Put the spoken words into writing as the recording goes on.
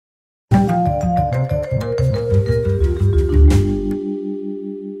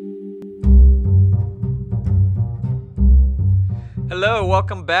hello,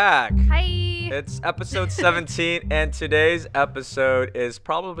 welcome back. Hi. It's episode 17, and today's episode is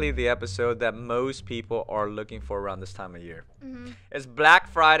probably the episode that most people are looking for around this time of year. It's Black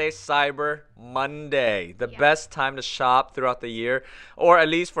Friday, Cyber Monday, the best time to shop throughout the year, or at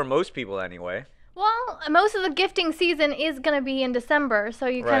least for most people anyway. Well, most of the gifting season is going to be in December, so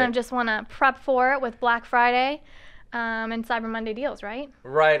you kind of just want to prep for it with Black Friday and Cyber Monday deals, right?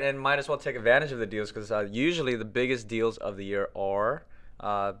 Right, and might as well take advantage of the deals because usually the biggest deals of the year are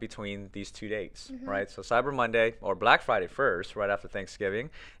between these two dates, right? So Cyber Monday or Black Friday first, right after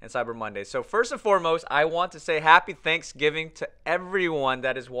Thanksgiving, and Cyber Monday. So first and foremost, I want to say happy Thanksgiving to everyone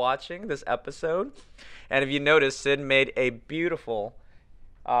that is watching this episode. And if you notice, Sid made a beautiful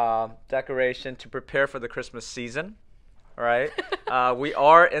decoration to prepare for the Christmas season. All right. We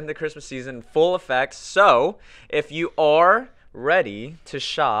are in the Christmas season full effect. So if you are ready to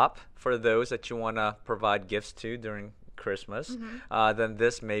shop for those that you want to provide gifts to during Christmas, then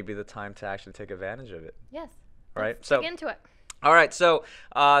this may be the time to actually take advantage of it. Yes. Right. Let's dig into it. All right, so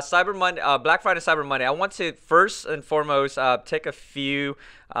Cyber Monday, Black Friday, Cyber Monday. I want to first and foremost take a few,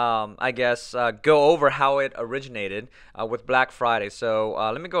 go over how it originated with Black Friday. So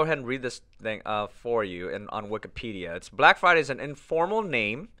let me go ahead and read this thing for you on Wikipedia. It's Black Friday is an informal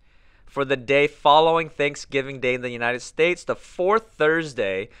name for the day following Thanksgiving Day in the United States, the fourth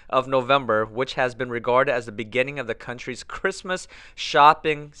Thursday of November, which has been regarded as the beginning of the country's Christmas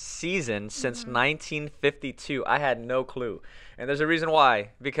shopping season since 1952. I had no clue. And there's a reason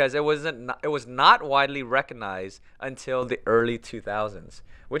why, because it was not widely recognized until the early 2000s,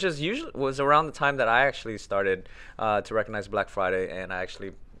 which was around the time that I actually started to recognize Black Friday, and I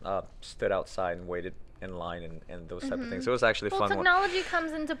actually stood outside and waited in line and those type of things. So it was actually a fun one. Technology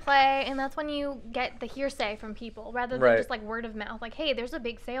comes into play, and that's when you get the hearsay from people rather than just like word of mouth. Like, hey, there's a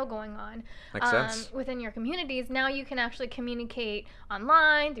big sale going on within your communities. Now you can actually communicate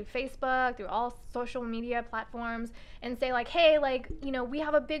online, through Facebook, through all social media platforms, and say like, hey, like, you know, we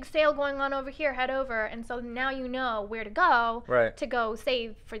have a big sale going on over here, head over. And so now you know where to go to go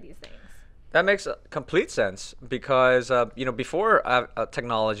save for these things. That makes complete sense because, before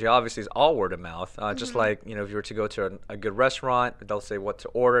technology, obviously, is all word of mouth. Just like, if you were to go to a good restaurant, they'll say what to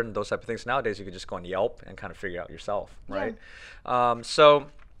order and those type of things. Nowadays, you can just go on Yelp and kind of figure it out yourself, right? So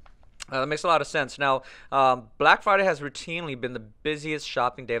that makes a lot of sense. Now, Black Friday has routinely been the busiest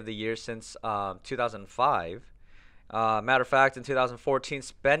shopping day of the year since 2005. Matter of fact, in 2014,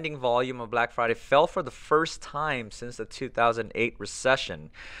 spending volume of Black Friday fell for the first time since the 2008 recession,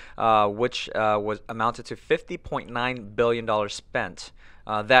 which was amounted to $50.9 billion spent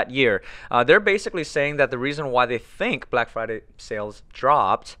that year. They're basically saying that the reason why they think Black Friday sales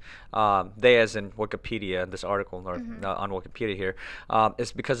dropped, they as in Wikipedia, this article on Wikipedia here,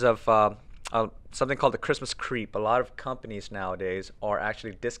 is because of something called the Christmas creep. A lot of companies nowadays are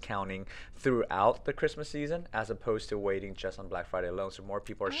actually discounting throughout the Christmas season as opposed to waiting just on Black Friday alone. So more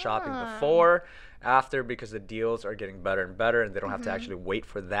people are shopping before, after, because the deals are getting better and better, and they don't have to actually wait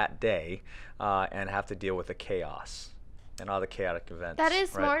for that day and have to deal with the chaos and all the chaotic events. That is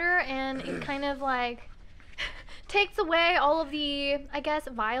smarter, and it kind of like takes away all of the, I guess,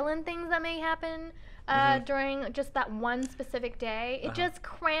 violent things that may happen during just that one specific day. It just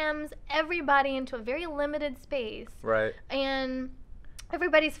crams everybody into a very limited space. Right. And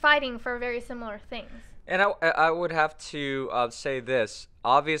everybody's fighting for very similar things. And I would have to say this.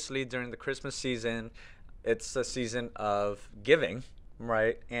 Obviously, during the Christmas season, it's a season of giving,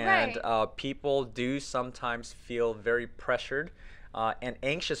 right? And people do sometimes feel very pressured and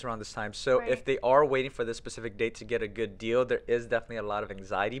anxious around this time. So if they are waiting for this specific date to get a good deal, there is definitely a lot of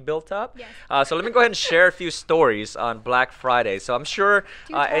anxiety built up. Yes. So let me go ahead and share a few stories on Black Friday. So I'm sure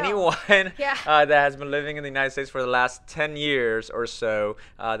anyone that has been living in the United States for the last 10 years or so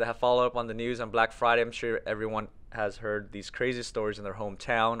that have followed up on the news on Black Friday, I'm sure everyone has heard these crazy stories in their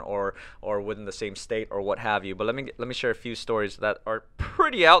hometown or within the same state or what have you. But let me share a few stories that are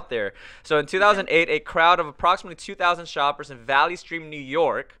pretty out there. So in 2008, a crowd of approximately 2,000 shoppers in Valley Stream, New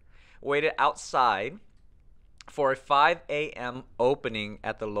York, waited outside for a 5 a.m. opening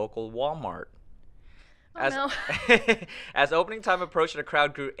at the local Walmart. As opening time approached, the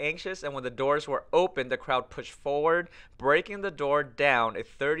crowd grew anxious, and when the doors were opened, the crowd pushed forward, breaking the door down. A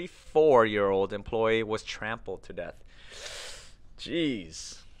 34-year-old employee was trampled to death.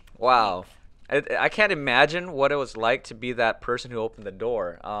 Jeez. Wow. I can't imagine what it was like to be that person who opened the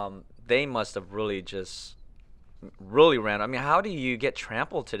door. They must have really ran. I mean, how do you get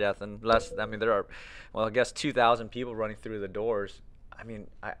trampled to death unless, there are, I guess 2,000 people running through the doors. I mean,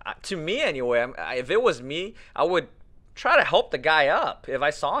 to me anyway, if it was me, I would try to help the guy up. If I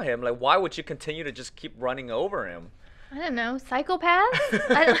saw him, like, why would you continue to just keep running over him? I don't know,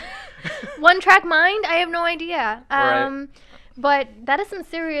 psychopaths? One-track mind? I have no idea. Right. But that is some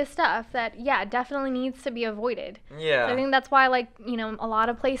serious stuff that, yeah, definitely needs to be avoided. Yeah. So I think that's why, like, you know, a lot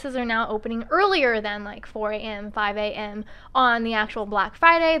of places are now opening earlier than, like, 4 a.m., 5 a.m. on the actual Black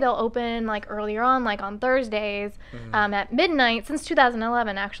Friday. They'll open, like, earlier on, like, on Thursdays at midnight. Since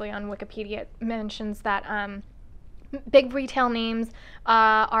 2011, actually, on Wikipedia, it mentions that big retail names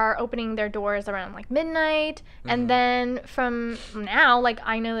are opening their doors around like midnight, and then from now, like,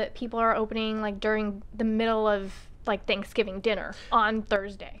 I know that people are opening like during the middle of like Thanksgiving dinner on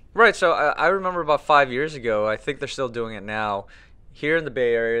Thursday. Right. So I remember about 5 years ago, I think they're still doing it now. Here in the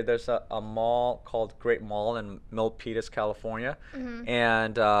Bay Area, there's a mall called Great Mall in Milpitas, California.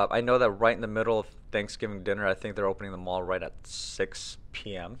 And I know that right in the middle of Thanksgiving dinner, I think they're opening the mall right at 6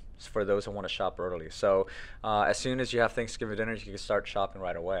 p.m. for those who want to shop early. So as soon as you have Thanksgiving dinner, you can start shopping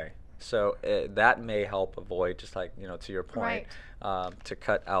right away. So that may help avoid, just like, you know, to your point, to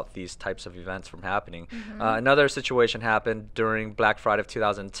cut out these types of events from happening. Another situation happened during Black Friday of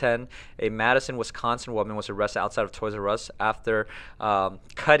 2010. A Madison, Wisconsin woman was arrested outside of Toys R Us after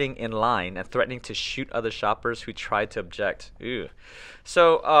cutting in line and threatening to shoot other shoppers who tried to object. Ew.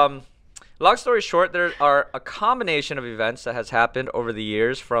 So long story short, there are a combination of events that has happened over the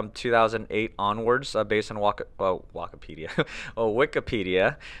years from 2008 onwards, based on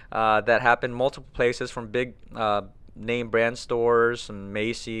Wikipedia, that happened multiple places, from big name brand stores and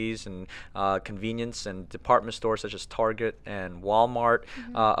Macy's and convenience and department stores such as Target and Walmart,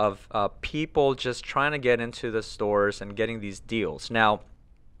 of people just trying to get into the stores and getting these deals. Now,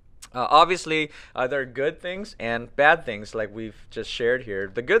 obviously, there are good things and bad things, like we've just shared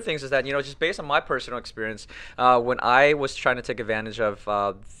here. The good things is that, you know, just based on my personal experience, when I was trying to take advantage of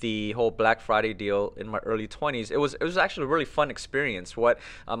the whole Black Friday deal in my early 20s, it was actually a really fun experience. What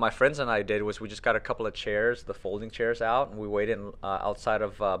my friends and I did was we just got a couple of chairs, the folding chairs out, and we waited outside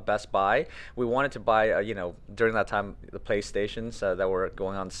of Best Buy. We wanted to buy, you know, during that time, the PlayStations that were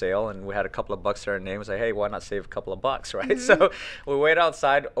going on sale, and we had a couple of bucks to our name. It was like, hey, why not save a couple of bucks, right? So we waited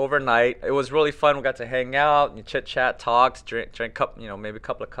outside overnight. It was really fun. We got to hang out and chit chat, talk, drink maybe a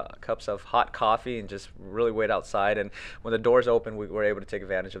couple of cups of hot coffee, and just really wait outside. And when the doors opened, we were able to take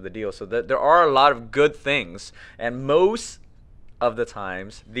advantage of the deal. So there are a lot of good things, and most of the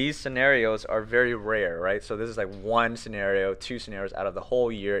times these scenarios are very rare, right? So this is like one scenario, two scenarios out of the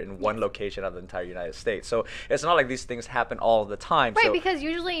whole year in one location of the entire United States. So it's not like these things happen all the time. Right, so, because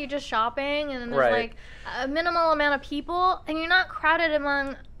usually you're just shopping and then there's like a minimal amount of people, and you're not crowded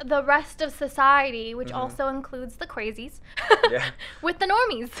among the rest of society, which also includes the crazies with the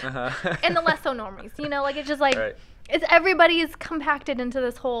normies and the less so normies. You know, like it's just like it's everybody is compacted into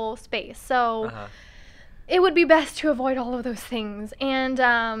this whole space. So it would be best to avoid all of those things. And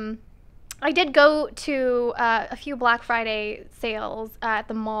I did go to a few Black Friday sales at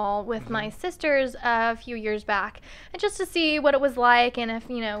the mall with my sisters a few years back, and just to see what it was like, and if,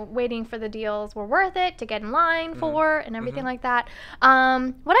 you know, waiting for the deals were worth it to get in line for, and everything like that.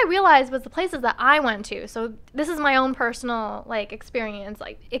 What I realized was the places that I went to, so this is my own personal like experience,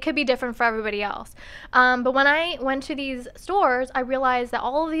 like it could be different for everybody else, but when I went to these stores, I realized that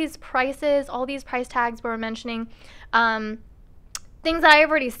all of these prices, all these price tags were mentioning things that I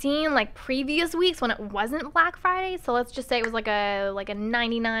already seen like previous weeks when it wasn't Black Friday. So let's just say it was like a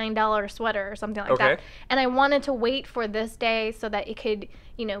 $99 sweater or something like that. And I wanted to wait for this day so that it could,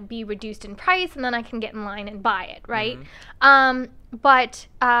 you know, be reduced in price, and then I can get in line and buy it, right? But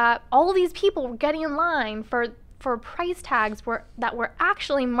all of these people were getting in line for price tags that were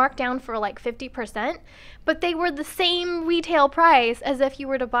actually marked down for like 50%, but they were the same retail price as if you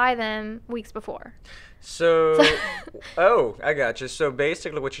were to buy them weeks before. So, oh, I got you. So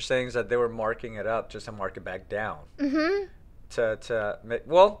basically what you're saying is that they were marking it up just to mark it back down. To make,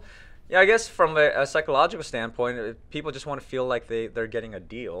 well, yeah, I guess from a psychological standpoint, people just want to feel like they're getting a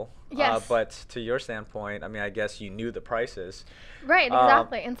deal. Yes. But to your standpoint, I mean, I guess you knew the prices. Right,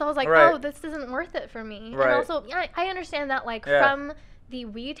 exactly. And so I was like, oh, this isn't worth it for me. And also, yeah, I understand that, like, from the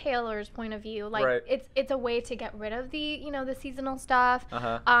retailer's point of view, like it's a way to get rid of the, you know, the seasonal stuff.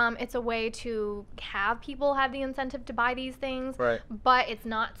 It's a way to have people have the incentive to buy these things, but it's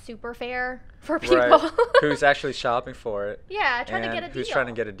not super fair for people who's actually shopping for it. Yeah, trying to get a deal. Who's trying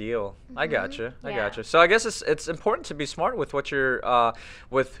to get a deal. I gotcha. I gotcha. So I guess it's important to be smart with what you're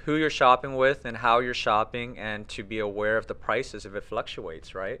with who you're shopping with and how you're shopping, and to be aware of the prices if it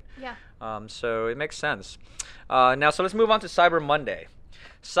fluctuates, right? Yeah. So it makes sense. Now, so let's move on to Cyber Monday.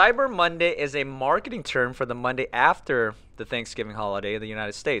 Cyber Monday is a marketing term for the Monday after the Thanksgiving holiday in the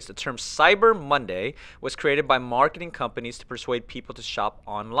United States. The term Cyber Monday was created by marketing companies to persuade people to shop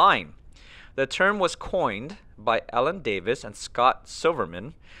online. The term was coined by Ellen Davis and Scott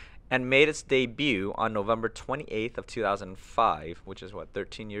Silverman and made its debut on November 28th of 2005, which is,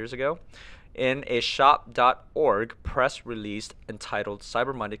 13 years ago, in a shop.org press release entitled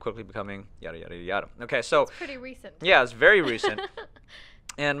Cyber Monday quickly becoming yada, yada, yada. Okay, so. It's pretty recent. Yeah, it's very recent.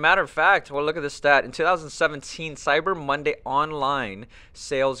 And matter of fact, well, look at this stat. In 2017, Cyber Monday online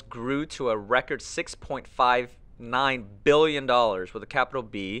sales grew to a record $6.59 billion with a capital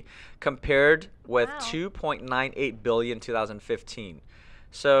B, compared with $2.98 billion in 2015.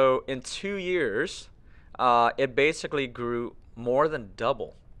 So in 2 years, it basically grew more than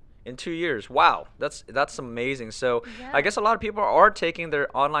double. In 2 years. Wow, that's amazing. So I guess a lot of people are taking their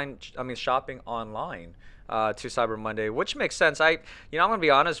shopping online to Cyber Monday, which makes sense. I'm gonna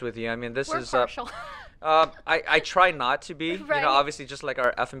be honest with you. I mean, We're partial. I try not to be. Right. Obviously, just like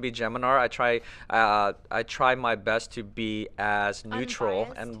our F&B Geminar, I try my best to be as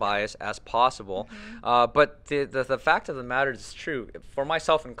neutral and biased as possible. But the fact of the matter is true, for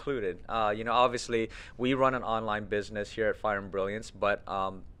myself included. Obviously, we run an online business here at Fire and Brilliance, but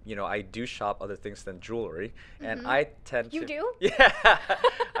I do shop other things than jewelry, and I tend to. You do? Yeah,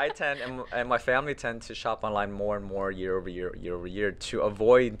 I tend, and my family tend to shop online more and more year over year to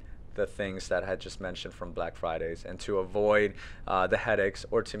avoid the things that I had just mentioned from Black Fridays, and to avoid the headaches,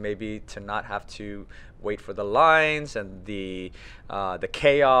 or to not have to wait for the lines and the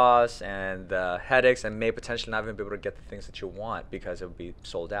chaos and the headaches, and may potentially not even be able to get the things that you want because it will be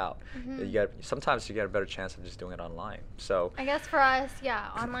sold out. Sometimes you get a better chance of just doing it online. So I guess for us,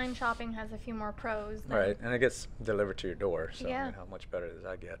 online shopping has a few more pros. Right, and it gets delivered to your door. So I mean, how much better does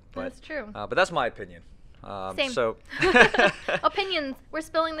that get? But, that's true. But that's my opinion. Same. So opinions. We're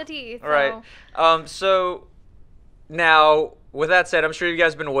spilling the tea. So. All right. So now, with that said, I'm sure you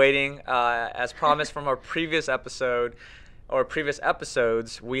guys have been waiting. As promised from our previous episode, or previous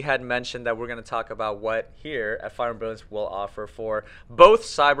episodes, we had mentioned that we're going to talk about what here at Fire and Brilliance will offer for both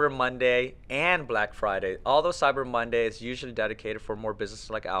Cyber Monday and Black Friday. Although Cyber Monday is usually dedicated for more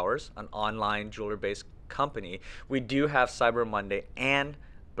businesses like ours, an online jewelry-based company, we do have Cyber Monday and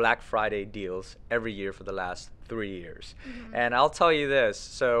Black Friday deals every year for the last 3 years. And I'll tell you this,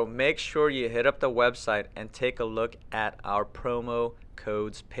 so make sure you hit up the website and take a look at our promo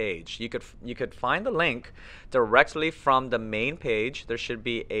codes page. You could find the link directly from the main page. There should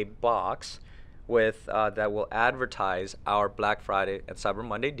be a box with that will advertise our Black Friday and Cyber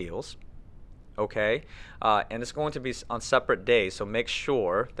Monday deals. Okay, and it's going to be on separate days, so make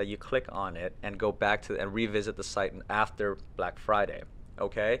sure that you click on it and go back to and revisit the site after Black Friday.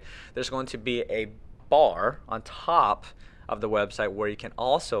 Okay, there's going to be a bar on top of the website where you can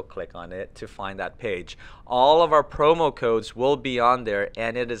also click on it to find that page. All of our promo codes will be on there,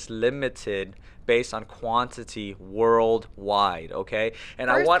 and it is limited based on quantity worldwide. Okay,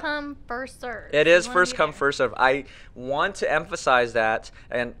 and first come, first serve. It is first come, first serve. I want to emphasize that,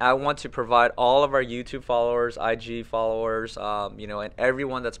 and I want to provide all of our YouTube followers, IG followers, and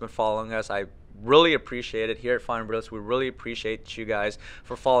everyone that's been following us. I really appreciate it. Here at Fire and Brilliance, we really appreciate you guys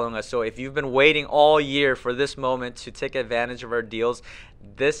for following us. So if you've been waiting all year for this moment to take advantage of our deals,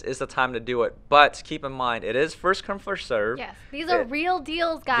 this is the time to do it. But keep in mind, it is first come, first serve. Yes, these are real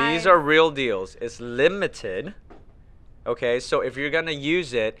deals, guys. These are real deals. It's limited. Okay, so if you're going to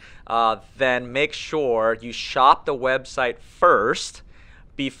use it, then make sure you shop the website first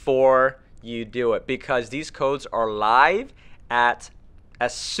before you do it, because these codes are live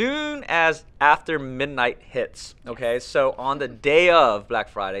as soon as after midnight hits. Okay, so on the day of Black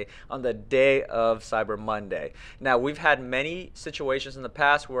Friday, on the day of Cyber Monday. Now, we've had many situations in the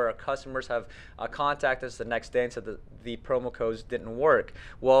past where our customers have contacted us the next day and said that the promo codes didn't work.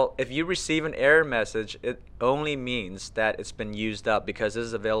 Well, if you receive an error message, it only means that it's been used up, because this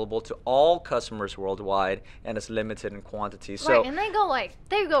is available to all customers worldwide and it's limited in quantity. So, right, and they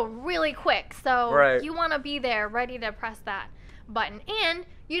go really quick. So you want to be there ready to press that button, and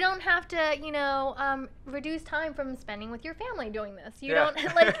you don't have to reduce time from spending with your family doing this. You don't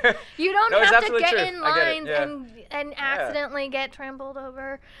you don't have to get in lines and accidentally get trampled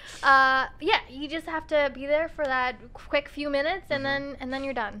over. You just have to be there for that quick few minutes, and then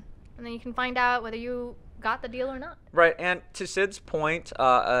you're done, and then you can find out whether you got the deal or not. Right, and to Sid's point,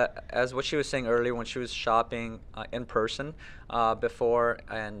 as what she was saying earlier when she was shopping in person before,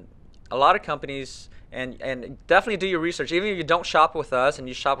 and a lot of companies, and definitely do your research. Even if you don't shop with us and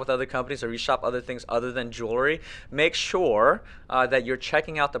you shop with other companies, or you shop other things other than jewelry, make sure that you're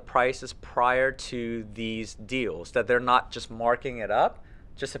checking out the prices prior to these deals, that they're not just marking it up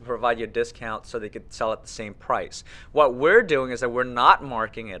just to provide you a discount so they could sell at the same price. What we're doing is that we're not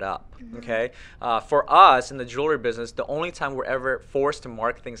marking it up, okay? For us in the jewelry business, the only time we're ever forced to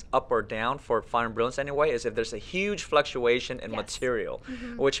mark things up or down for Fire and Brilliance anyway is if there's a huge fluctuation in material,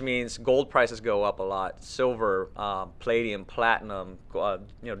 which means gold prices go up a lot, silver, palladium, platinum,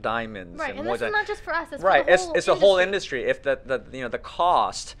 diamonds. Right, and this is not just for us, it's right, for the whole it's a whole industry. If the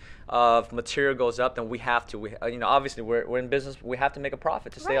cost of material goes up, then we have to, obviously we're in business, we have to make a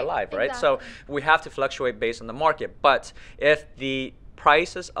profit to stay alive, right? So we have to fluctuate based on the market. But if the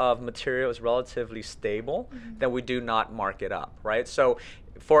prices of material is relatively stable, then we do not mark it up, right? So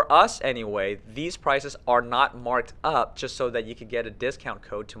for us anyway, these prices are not marked up just so that you could get a discount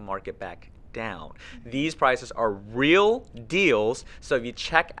code to mark it back down. These prices are real deals, so if you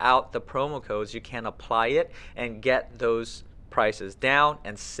check out the promo codes, you can apply it and get those prices down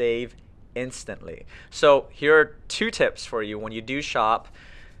and save instantly. So here are 2 tips for you when you do shop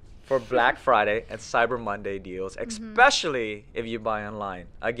for Black Friday and Cyber Monday deals, especially if you buy online.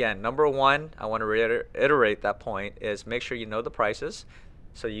 Again, number 1, I want to reiterate that point, is make sure you know the prices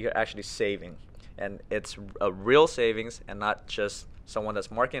so you're actually saving. And it's a real savings and not just someone that's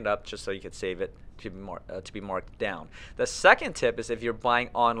marking it up just so you could save it to be marked down. The second tip is if you're buying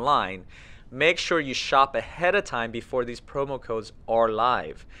online, make sure you shop ahead of time before these promo codes are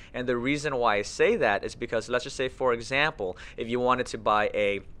live. And the reason why I say that is because, let's just say, for example, if you wanted to buy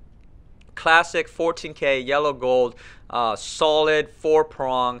a classic 14K yellow gold solid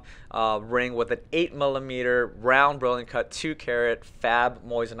 4-prong ring with an 8mm round brilliant cut 2-carat fab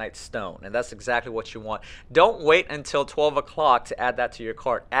moissanite stone, and that's exactly what you want. Don't wait until 12 o'clock to add that to your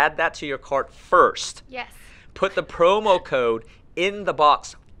cart. Add that to your cart first. Yes. Put the promo code in the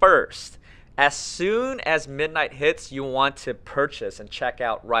box first. As soon as midnight hits, you want to purchase and check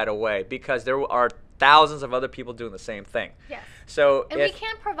out right away, because there are thousands of other people doing the same thing. Yes. So we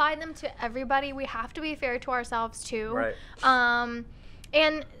can't provide them to everybody. We have to be fair to ourselves too. Right.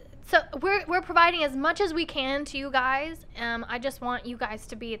 And so we're providing as much as we can to you guys. I just want you guys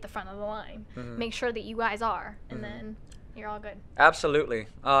to be at the front of the line. Make sure that you guys are, and then you're all good. Absolutely.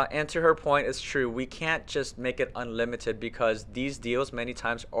 And to her point, it's true. We can't just make it unlimited, because these deals many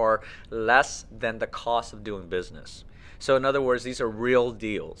times are less than the cost of doing business. So in other words, these are real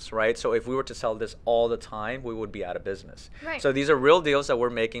deals, right? So if we were to sell this all the time, we would be out of business. Right. So these are real deals that we're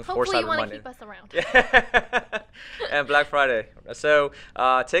making for Cyber Monday. Hopefully you want to keep us around. And Black Friday. So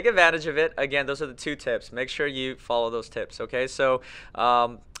take advantage of it. Again, those are the 2 tips. Make sure you follow those tips, okay? So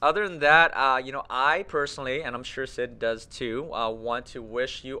other than that, I personally, and I'm sure Sid does too, want to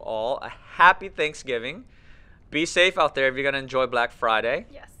wish you all a happy Thanksgiving. Be safe out there if you're going to enjoy Black Friday.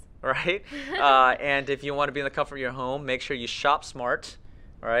 Yes. Right? And if you want to be in the comfort of your home, make sure you shop smart.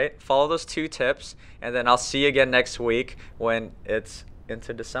 All right? Follow those 2 tips, and then I'll see you again next week when it's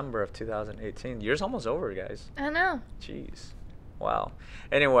into December of 2018. Year's almost over, guys. I know. Jeez. Wow.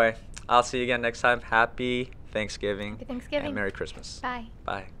 Anyway, I'll see you again next time. Happy Thanksgiving. Happy Thanksgiving. And Merry Christmas. Bye.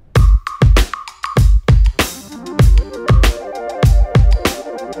 Bye.